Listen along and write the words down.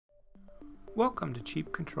Welcome to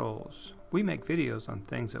Cheap Controls. We make videos on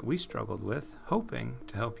things that we struggled with, hoping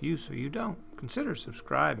to help you so you don't. Consider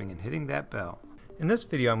subscribing and hitting that bell. In this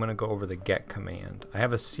video I'm going to go over the get command. I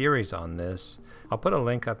have a series on this. I'll put a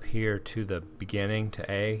link up here to the beginning,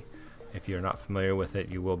 to A. If you're not familiar with it,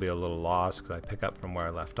 you will be a little lost because I pick up from where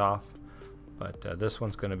I left off. But this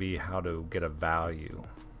one's going to be how to get a value.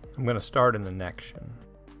 I'm going to start in the Nextion.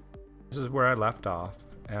 This is where I left off,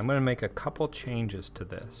 and I'm going to make a couple changes to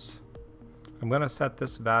this. I'm going to set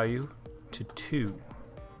this value to 2.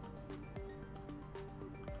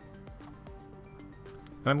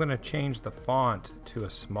 And I'm going to change the font to a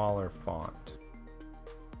smaller font.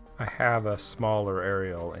 I have a smaller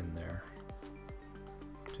Arial in there,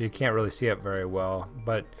 so you can't really see it very well,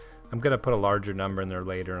 but I'm going to put a larger number in there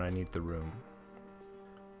later and I need the room.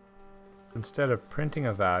 Instead of printing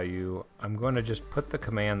a value, I'm going to just put the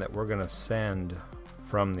command that we're going to send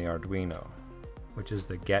from the Arduino, which is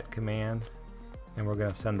the get command, and we're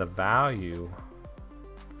going to send the value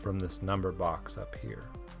from this number box up here.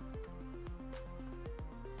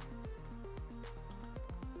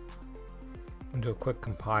 And do a quick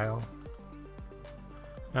compile.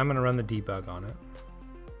 Now I'm going to run the debug on it.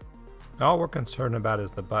 Now all we're concerned about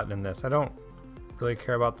is the button in this. I don't really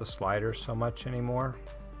care about the slider so much anymore.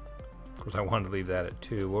 Of course I wanted to leave that at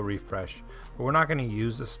 2. We'll refresh. But we're not going to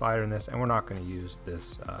use the slider in this, and we're not going to use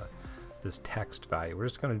this this text value. We're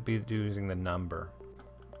just going to be using the number.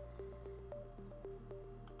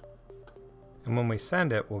 And when we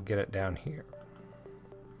send it, we'll get it down here.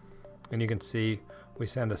 And you can see we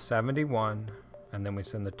send a 71, and then we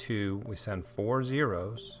send the 2, we send 4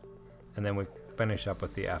 zeros, and then we finish up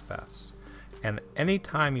with the FFs. And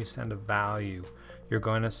anytime you send a value, you're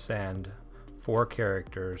going to send 4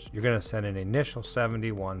 characters. You're going to send an initial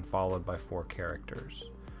 71 followed by 4 characters.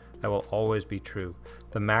 That will always be true.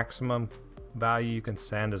 The maximum value you can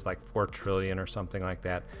send is like 4 trillion or something like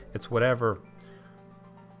that. It's whatever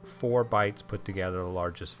 4 bytes put together the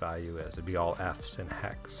largest value is. It'd be all F's in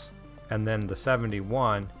hex. And then the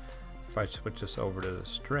 71, if I switch this over to the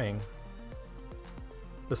string,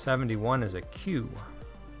 the 71 is a Q.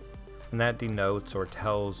 And that denotes or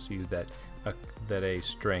tells you that a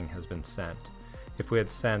string has been sent. If we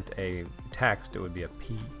had sent a text, it would be a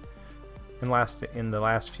P. In the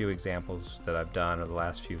last few examples that I've done, or the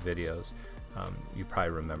last few videos, you probably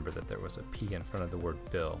remember that there was a P in front of the word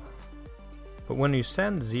bill. But when you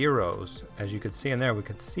send zeros, as you could see in there, we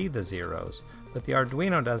could see the zeros, but the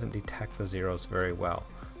Arduino doesn't detect the zeros very well.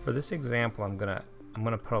 For this example, I'm gonna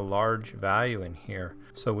put a large value in here,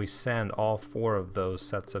 so we send all 4 of those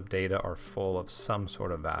sets of data are full of some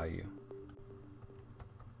sort of value.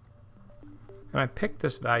 And I picked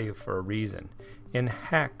this value for a reason. In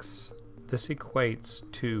hex, this equates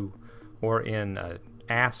to, or in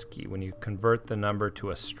ASCII, when you convert the number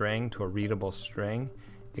to a string, to a readable string,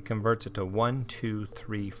 it converts it to 1, 2,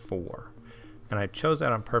 3, 4. And I chose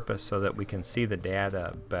that on purpose so that we can see the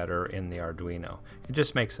data better in the Arduino. It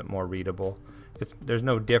just makes it more readable. There's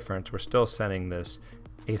no difference. We're still sending this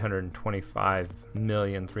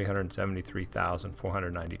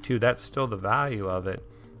 825,373,492. That's still the value of it,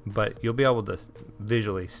 but you'll be able to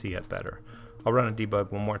visually see it better. I'll run a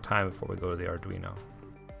debug one more time before we go to the Arduino.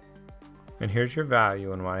 And here's your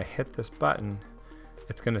value, and when I hit this button,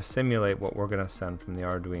 it's going to simulate what we're going to send from the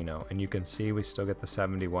Arduino. And you can see we still get the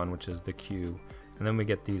 71, which is the Q, and then we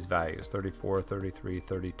get these values, 34, 33,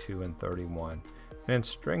 32, and 31. And in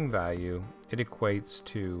string value, it equates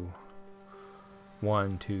to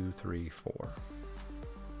 1, 2, 3, 4.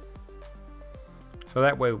 So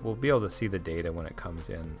that way we'll be able to see the data when it comes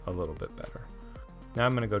in a little bit better. Now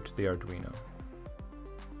I'm going to go to the Arduino.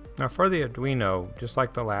 Now for the Arduino, just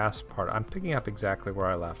like the last part, I'm picking up exactly where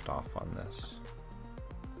I left off on this.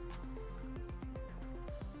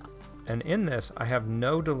 And in this, I have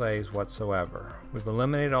no delays whatsoever. We've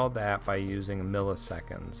eliminated all that by using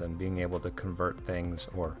milliseconds and being able to convert things,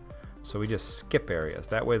 so we just skip areas.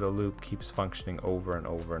 That way the loop keeps functioning over and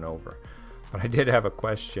over and over. But I did have a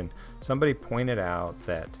question. Somebody pointed out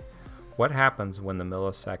that what happens when the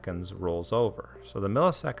milliseconds rolls over? So the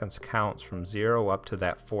milliseconds counts from 0 up to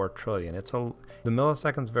that 4 trillion. The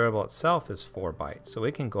milliseconds variable itself is 4 bytes, so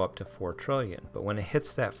it can go up to 4 trillion. But when it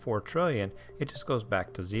hits that 4 trillion, it just goes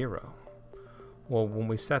back to 0. Well, when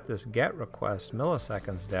we set this get request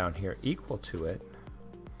milliseconds down here equal to it,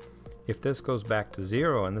 if this goes back to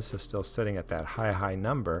 0 and this is still sitting at that high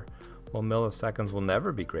number, well, milliseconds will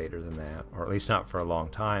never be greater than that, or at least not for a long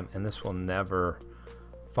time, and this will never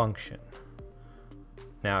function.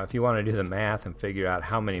 Now, if you want to do the math and figure out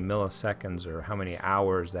how many milliseconds or how many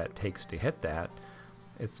hours that takes to hit that,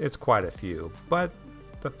 it's quite a few. But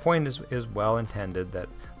the point is well intended, that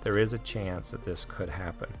there is a chance that this could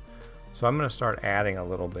happen. So I'm going to start adding a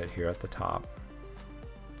little bit here at the top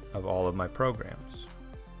of all of my programs.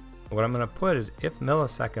 What I'm going to put is if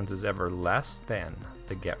milliseconds is ever less than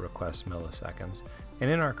the get request milliseconds, and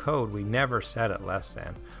in our code we never set it less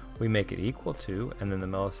than. We make it equal to, and then the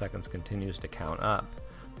milliseconds continues to count up,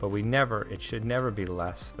 but it should never be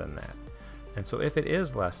less than that. And so if it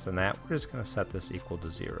is less than that, we're just going to set this equal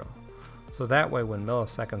to 0. So that way when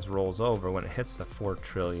milliseconds rolls over, when it hits the 4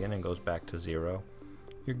 trillion and goes back to 0,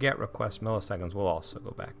 your get request milliseconds will also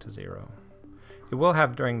go back to 0. It will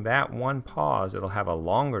have, during that one pause, it'll have a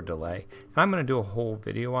longer delay. And I'm going to do a whole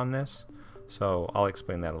video on this, so I'll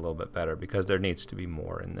explain that a little bit better because there needs to be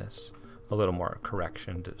more in this, a little more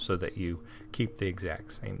correction so that you keep the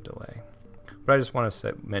exact same delay. But I just want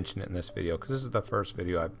to mention it in this video because this is the first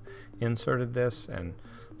video I've inserted this, and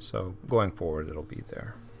so going forward it'll be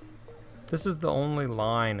there. This is the only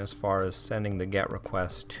line as far as sending the get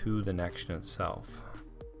request to the Nextion itself.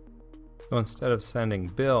 So instead of sending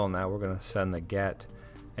bill, now we're going to send the get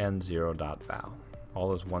end0.val.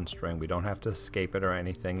 All is one string. We don't have to escape it or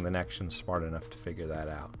anything. The Nextion's smart enough to figure that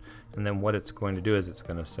out. And then what it's going to do is it's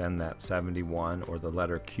going to send that 71 or the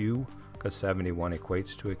letter Q, because 71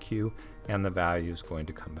 equates to a Q, and the value is going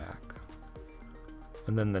to come back.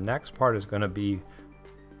 And then the next part is going to be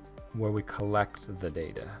where we collect the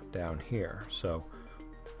data down here. So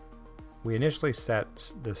we initially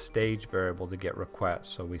set the stage variable to get requests.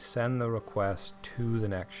 So we send the request to the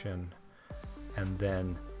Nextion, and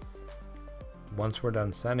then once we're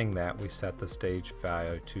done sending that, we set the stage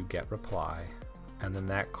value to get reply, and then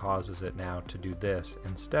that causes it now to do this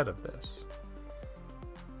instead of this.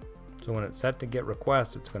 So when it's set to get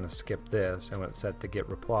request, it's going to skip this, and when it's set to get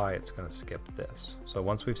reply, it's going to skip this. So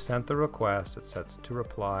once we've sent the request, it sets to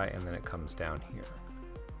reply, and then it comes down here.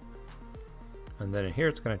 And then in here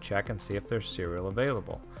it's going to check and see if there's serial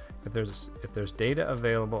available. If there's data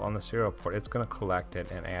available on the serial port, it's going to collect it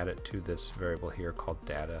and add it to this variable here called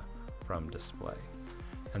data from display.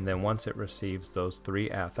 And then once it receives those 3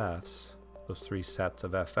 FFs, those 3 sets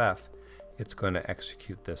of FF, it's going to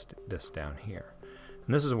execute this down here.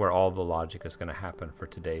 And this is where all the logic is going to happen for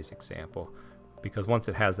today's example, because once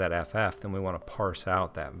it has that FF, then we want to parse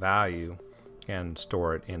out that value and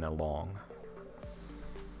store it in a long.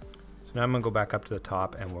 So now I'm going to go back up to the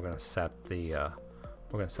top, and we're going to set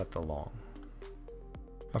the long.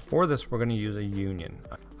 Now for this, we're going to use a union.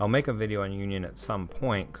 I'll make a video on union at some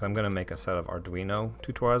point because I'm going to make a set of Arduino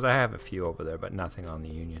tutorials. I have a few over there, but nothing on the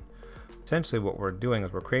union. Essentially what we're doing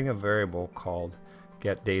is we're creating a variable called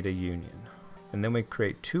getDataUnion, and then we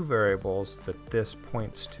create 2 variables that this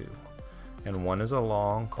points to, and one is a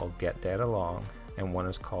long called getDataLong, and one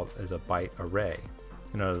is a byte array.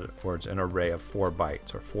 In other words, an array of 4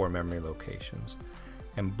 bytes or 4 memory locations.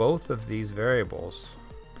 And both of these variables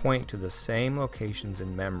point to the same locations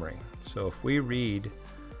in memory. So if we read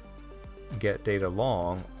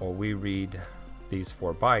getDataLong or we read these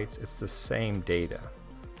 4 bytes, it's the same data.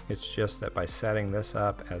 It's just that by setting this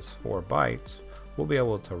up as 4 bytes, we'll be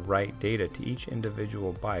able to write data to each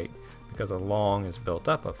individual byte because a long is built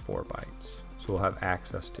up of 4 bytes. So we'll have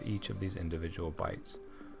access to each of these individual bytes.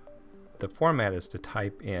 The format is to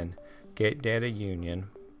type in getDataUnion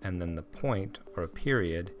and then the point or a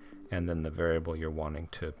period and then the variable you're wanting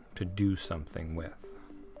to do something with.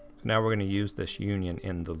 So now we're going to use this union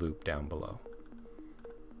in the loop down below.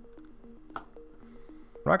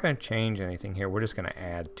 We're not going to change anything here, we're just going to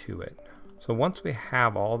add to it. So once we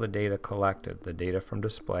have all the data collected, the data from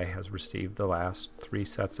display has received the last 3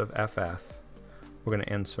 sets of FF, we're going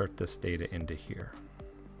to insert this data into here.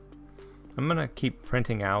 I'm going to keep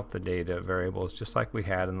printing out the data variables just like we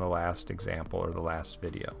had in the last example or the last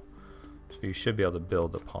video. So you should be able to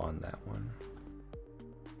build upon that one.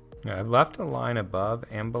 Now, I've left a line above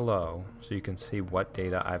and below so you can see what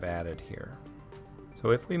data I've added here.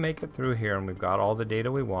 So if we make it through here and we've got all the data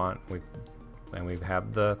we want, and we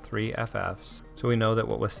have the 3 FFs, so we know that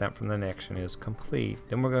what was sent from the Nextion is complete,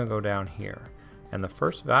 then we're going to go down here. And the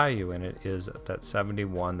first value in it is that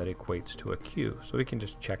 71 that equates to a Q. So we can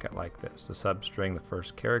just check it like this. The substring, the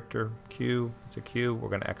first character, Q, it's a Q, we're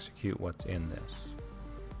going to execute what's in this.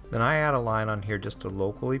 Then I add a line on here just to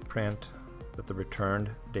locally print that the returned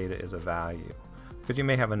data is a value. Because you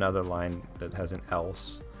may have another line that has an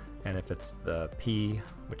else, and if it's the P,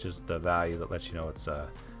 which is the value that lets you know it's a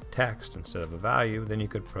text instead of a value, then you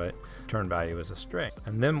could put return value as a string.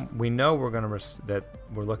 And then we know that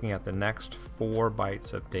we're looking at the next 4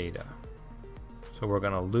 bytes of data. So we're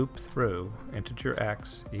going to loop through integer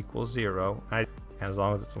x equals 0, and as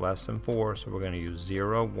long as it's less than 4, so we're going to use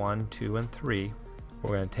 0, 1, 2, and 3.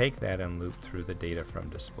 We're going to take that and loop through the data from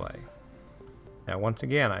display. Now once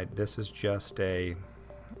again, this is just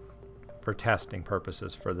for testing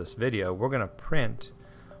purposes for this video. We're going to print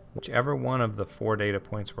whichever one of the 4 data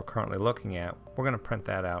points we're currently looking at, we're going to print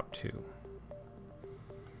that out too.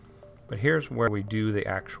 But here's where we do the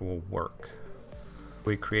actual work.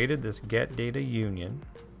 We created this get data union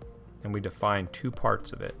and we defined 2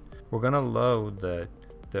 parts of it. We're going to load the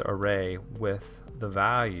array with the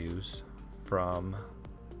values from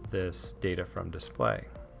this data from display.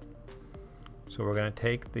 So we're going to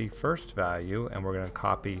take the first value and we're going to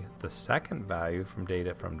copy the second value from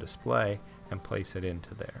data from display and place it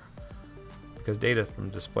into there. Because data from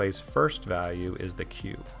display's first value is the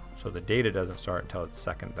Q. So the data doesn't start until its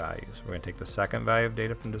second value. So we're going to take the second value of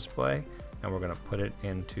data from display and we're going to put it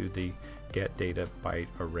into the get data byte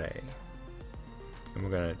array. And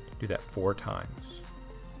we're going to do that 4 times.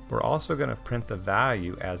 We're also going to print the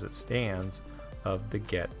value as it stands of the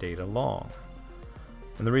get data long.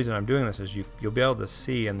 And the reason I'm doing this is you'll be able to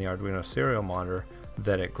see in the Arduino serial monitor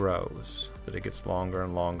that it grows, that it gets longer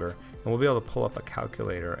and longer, and we'll be able to pull up a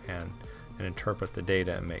calculator and interpret the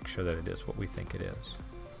data and make sure that it is what we think it is.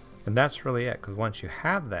 And that's really it, because once you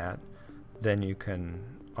have that, then you can,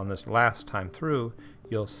 on this last time through,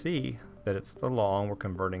 you'll see that it's the long, we're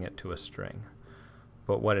converting it to a string.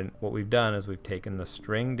 But what we've done is we've taken the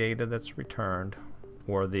string data that's returned,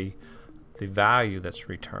 or the value that's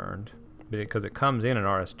returned, because it comes in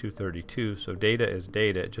RS-232, so data is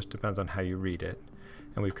data, it just depends on how you read it,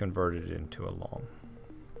 and we've converted it into a long.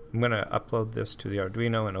 I'm going to upload this to the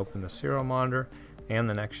Arduino and open the serial monitor and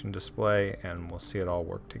the Nextion display, and we'll see it all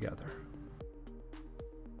work together.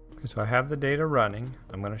 Okay, so I have the data running.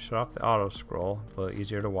 I'm going to shut off the auto scroll, a little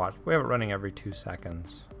easier to watch. We have it running every 2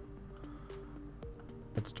 seconds.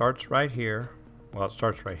 It starts right here. Well, it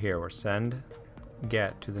starts right here. We're send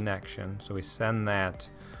get to the Nextion, so we send that,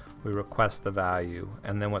 we request the value,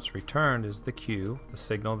 and then what's returned is the Q, the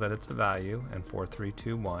signal that it's a value, and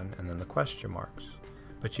 4321, and then the question marks.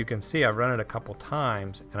 But you can see I've run it a couple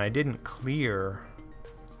times and I didn't clear.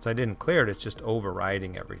 Since I didn't clear it, it's just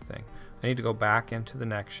overriding everything. I need to go back into the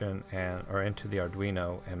Nextion or into the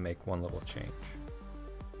Arduino and make one little change.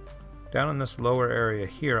 Down in this lower area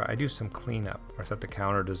here, I do some cleanup. I set the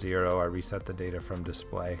counter to 0, I reset the data from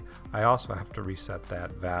display. I also have to reset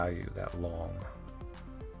that value, that long.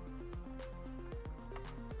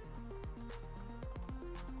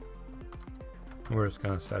 We're just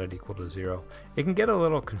going to set it equal to 0. It can get a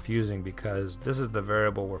little confusing because this is the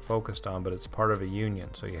variable we're focused on, but it's part of a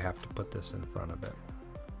union, so you have to put this in front of it.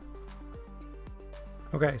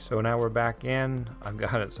 Okay, so now we're back in. I've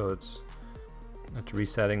got it so it's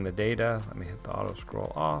resetting the data. Let me hit the auto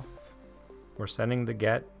scroll off. We're sending the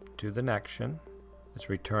get to the Nextion. It's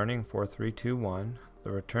returning 4321.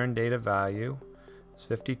 The return data value is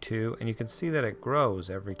 52, and you can see that it grows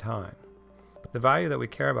every time. The value that we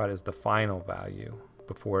care about is the final value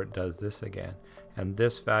before it does this again. And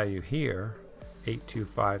this value here,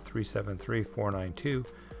 825373492,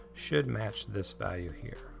 should match this value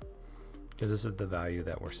here, because this is the value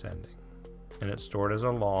that we're sending. And it's stored as a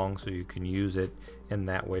long, so you can use it in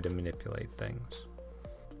that way to manipulate things.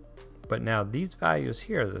 But now these values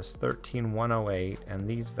here, this 13108 and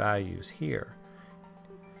these values here,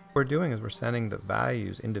 what we're doing is we're sending the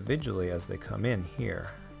values individually as they come in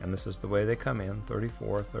here. And this is the way they come in,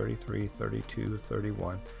 34, 33, 32,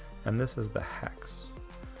 31, and this is the hex.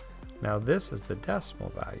 Now this is the decimal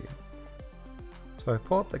value. So I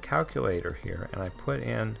pull up the calculator here and I put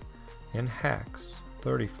in hex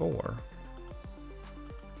 34.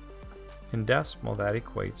 In decimal, that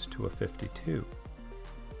equates to a 52.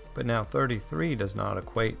 But now 33 does not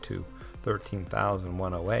equate to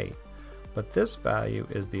 13,108, but this value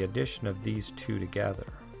is the addition of these two together.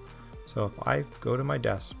 So if I go to my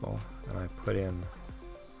decimal and I put in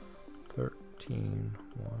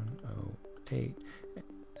 13108,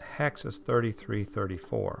 hex is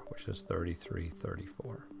 3334, which is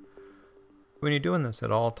 3334. When you're doing this,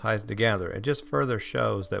 it all ties together. It just further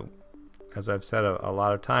shows that, as I've said a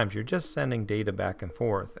lot of times, you're just sending data back and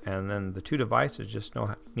forth, and then the two devices just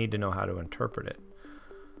need to know how to interpret it.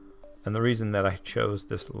 And the reason that I chose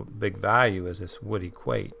this big value is this would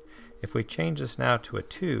equate. If we change this now to a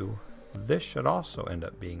 2, this should also end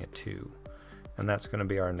up being a 2. And that's going to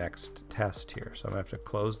be our next test here. So I'm going to have to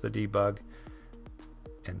close the debug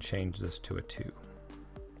and change this to a 2.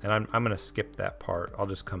 And I'm going to skip that part. I'll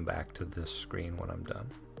just come back to this screen when I'm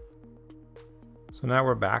done. So now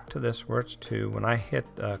we're back to this where it's 2. When I hit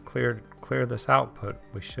clear this output,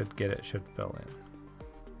 we should get it should fill in.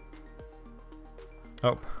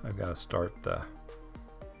 Oh, I've got to start the...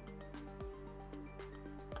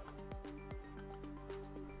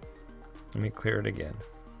 Let me clear it again.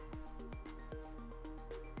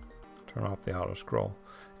 Turn off the auto scroll.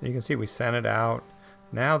 And you can see we sent it out.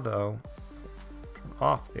 Now though, turn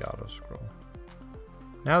off the auto scroll.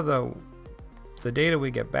 Now though, the data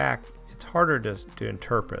we get back, it's harder to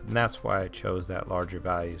interpret, and that's why I chose that larger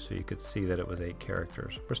value, so you could see that it was 8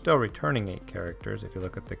 characters. We're still returning 8 characters. If you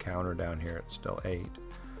look at the counter down here, it's still 8.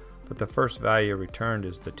 But the first value returned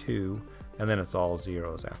is the 2, and then it's all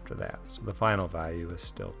zeros after that. So the final value is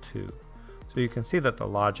still 2. So you can see that the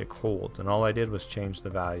logic holds, and all I did was change the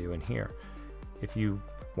value in here. If you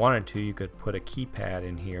wanted to, you could put a keypad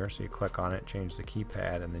in here, so you click on it, change the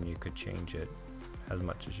keypad, and then you could change it as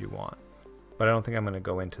much as you want. But I don't think I'm going to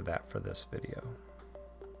go into that for this video.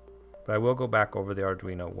 But I will go back over the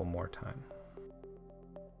Arduino one more time.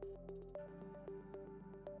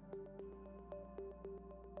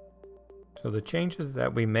 So the changes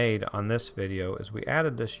that we made on this video is we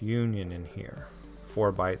added this union in here.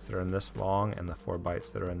 4 bytes that are in this long and the 4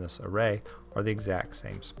 bytes that are in this array are the exact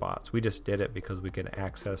same spots. We just did it because we can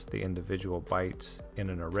access the individual bytes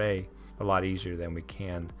in an array a lot easier than we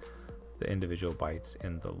can the individual bytes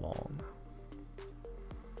in the long.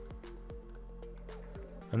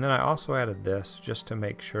 And then I also added this just to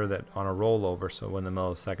make sure that on a rollover, so when the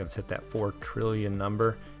milliseconds hit that 4 trillion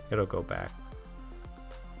number, it'll go back.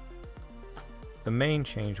 The main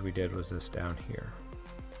change we did was this down here.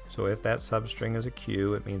 So if that substring is a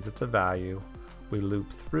Q, it means it's a value. We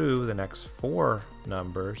loop through the next 4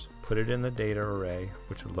 numbers, put it in the data array,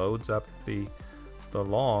 which loads up the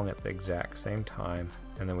long at the exact same time,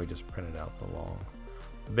 and then we just printed out the long.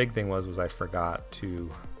 The big thing was I forgot to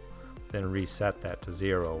then reset that to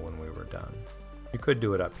 0 when we were done. You could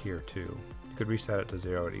do it up here too. You could reset it to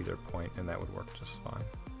 0 at either point and that would work just fine.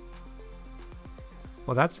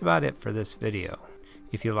 Well, that's about it for this video.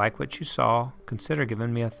 If you like what you saw, consider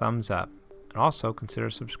giving me a thumbs up, and also consider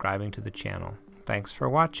subscribing to the channel. Thanks for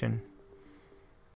watching.